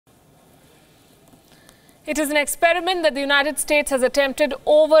It is an experiment that the United States has attempted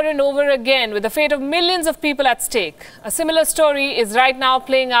over and over again with the fate of millions of people at stake. A similar story is right now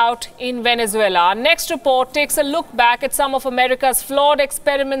playing out in Venezuela. Our next report takes a look back at some of America's flawed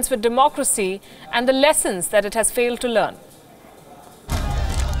experiments with democracy and the lessons that it has failed to learn.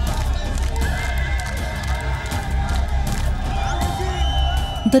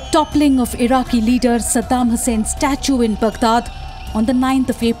 The toppling of Iraqi leader Saddam Hussein's statue in Baghdad on the 9th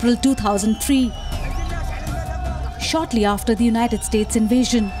of April 2003, shortly after the United States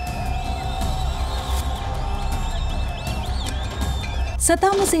invasion.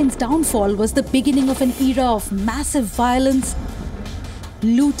 Saddam Hussein's downfall was the beginning of an era of massive violence,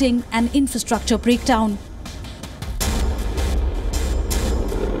 looting and infrastructure breakdown.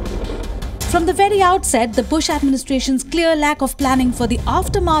 From the very outset, the Bush administration's clear lack of planning for the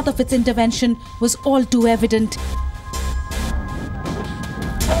aftermath of its intervention was all too evident.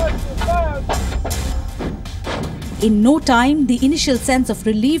 In no time, the initial sense of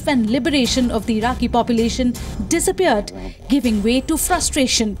relief and liberation of the Iraqi population disappeared, giving way to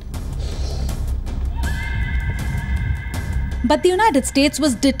frustration. But the United States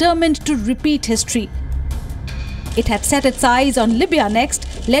was determined to repeat history. It had set its eyes on Libya next,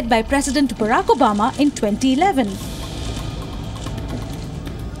 led by President Barack Obama in 2011.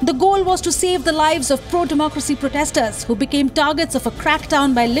 The goal was to save the lives of pro-democracy protesters who became targets of a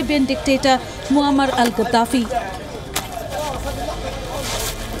crackdown by Libyan dictator Muammar al-Gaddafi.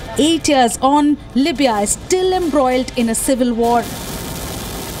 8 years on, Libya is still embroiled in a civil war.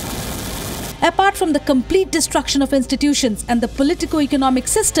 Apart from the complete destruction of institutions and the politico-economic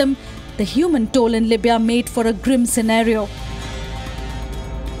system, the human toll in Libya made for a grim scenario.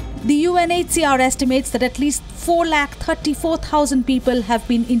 The UNHCR estimates that at least 434,000 people have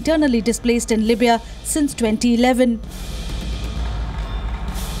been internally displaced in Libya since 2011.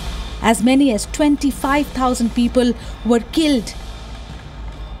 As many as 25,000 people were killed.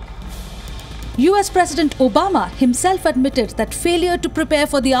 US President Obama himself admitted that failure to prepare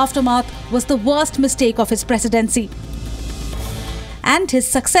for the aftermath was the worst mistake of his presidency. And his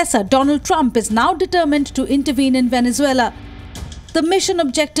successor, Donald Trump, is now determined to intervene in Venezuela. The mission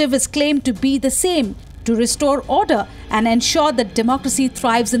objective is claimed to be the same: to restore order and ensure that democracy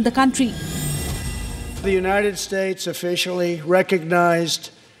thrives in the country. The United States officially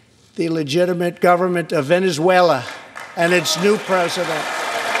recognized the legitimate government of Venezuela and its new president,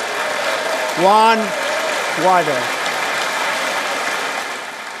 Juan Guaido.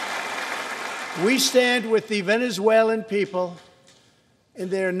 We stand with the Venezuelan people in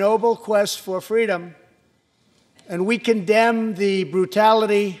their noble quest for freedom, and we condemn the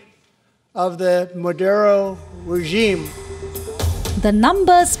brutality of the Maduro regime. The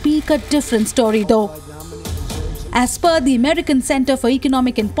numbers speak a different story, though. As per the American Center for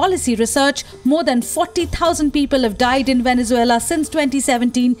Economic and Policy Research, more than 40,000 people have died in Venezuela since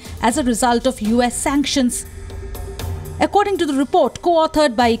 2017 as a result of US sanctions. According to the report,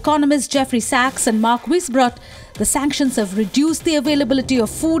 co-authored by economists Jeffrey Sachs and Mark Weisbrot, the sanctions have reduced the availability of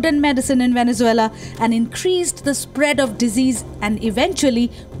food and medicine in Venezuela and increased the spread of disease and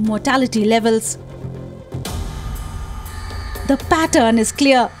eventually mortality levels. The pattern is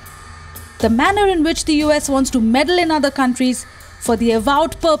clear. The manner in which the US wants to meddle in other countries for the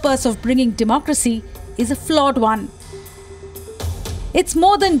avowed purpose of bringing democracy is a flawed one. It's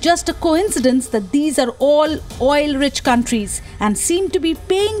more than just a coincidence that these are all oil-rich countries and seem to be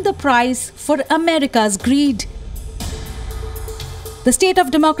paying the price for America's greed. The state of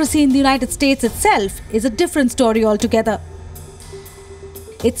democracy in the United States itself is a different story altogether.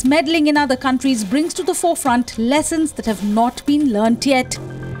 Its meddling in other countries brings to the forefront lessons that have not been learnt yet.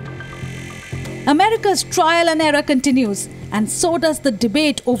 America's trial and error continues, and so does the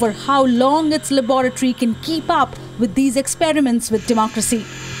debate over how long its laboratory can keep up with these experiments with democracy.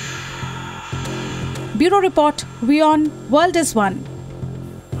 Bureau Report, Wion, World is One.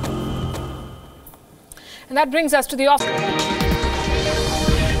 And that brings us to the office.